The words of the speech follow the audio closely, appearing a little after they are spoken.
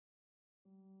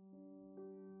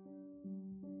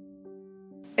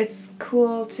It's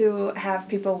cool to have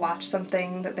people watch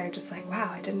something that they're just like,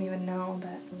 wow, I didn't even know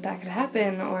that could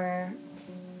happen, or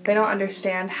they don't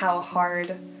understand how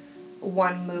hard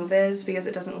one move is because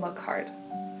it doesn't look hard.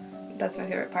 That's my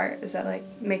favorite part, is that like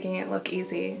making it look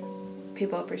easy,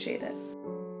 people appreciate it.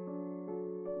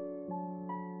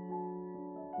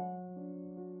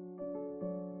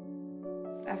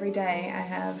 Every day I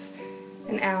have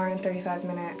an hour and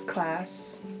 35-minute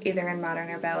class, either in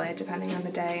modern or ballet, depending on the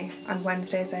day. On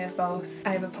Wednesdays I have both.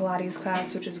 I have a Pilates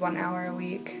class, which is 1 hour a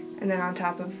week, and then on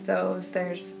top of those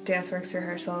there's DanceWorks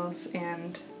rehearsals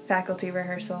and faculty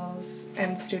rehearsals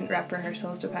and student rep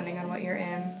rehearsals, depending on what you're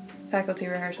in. Faculty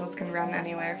rehearsals can run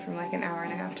anywhere from like an hour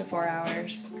and a half to 4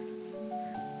 hours.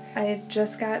 I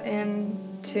just got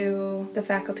into the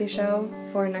faculty show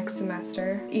for next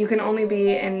semester. You can only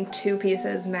be in 2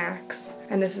 pieces max,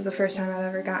 and this is the first time I've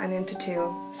ever gotten into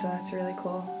 2, so that's really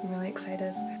cool. I'm really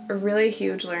excited. A really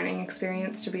huge learning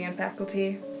experience to be in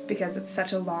faculty because it's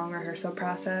such a long rehearsal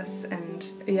process and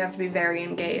you have to be very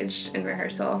engaged in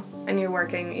rehearsal, and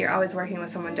you're always working with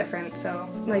someone different. So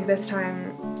like this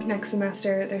time, next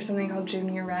semester, there's something called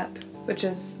junior rep, which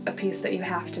is a piece that you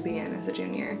have to be in as a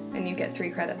junior, and you get 3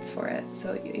 credits for it,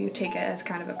 so you take it as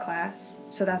kind of a class.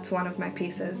 So that's one of my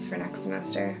pieces for next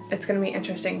semester. It's going to be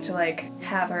interesting to like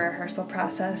have a rehearsal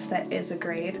process that is a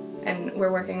grade, and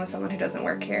we're working with someone who doesn't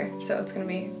work here, so it's going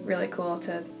to be really cool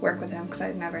to work with him because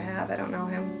I never have. I don't know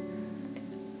him.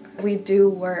 We do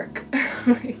work.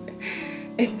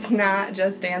 It's not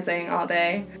just dancing all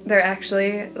day. They're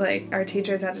actually, like, our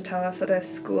teachers had to tell us that the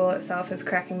school itself is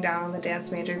cracking down on the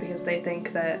dance major because they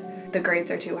think that the grades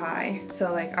are too high.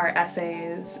 So, like, our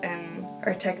essays and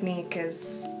our technique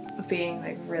is being,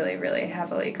 like, really, really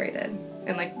heavily graded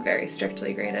and, like, very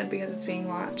strictly graded because it's being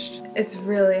watched. It's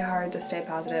really hard to stay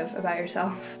positive about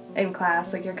yourself in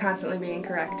class. Like, you're constantly being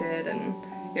corrected and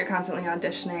you're constantly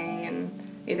auditioning and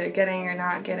either getting or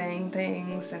not getting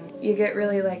things, and you get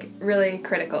really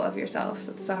critical of yourself.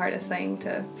 That's the hardest thing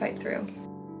to fight through.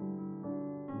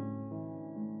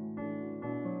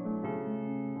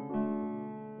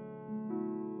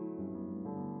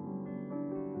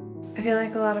 I feel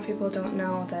like a lot of people don't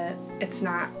know that it's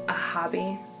not a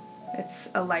hobby, it's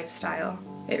a lifestyle.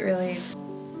 It really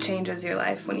changes your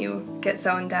life when you get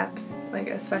so in depth. Like,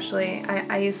 especially,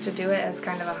 I used to do it as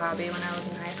kind of a hobby when I was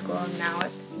in high school, and now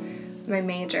it's my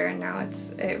major, and now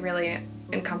it really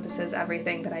encompasses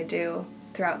everything that I do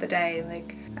throughout the day.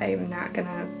 Like, I'm not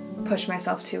gonna push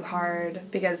myself too hard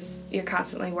because you're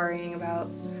constantly worrying about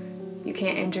you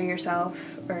can't injure yourself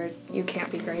or you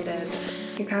can't be graded.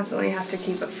 You constantly have to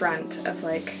keep a front of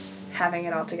like having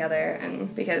it all together,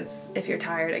 and because if you're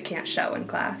tired it can't show in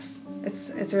class.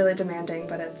 It's really demanding,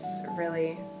 but it's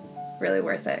really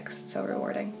worth it because it's so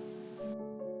rewarding.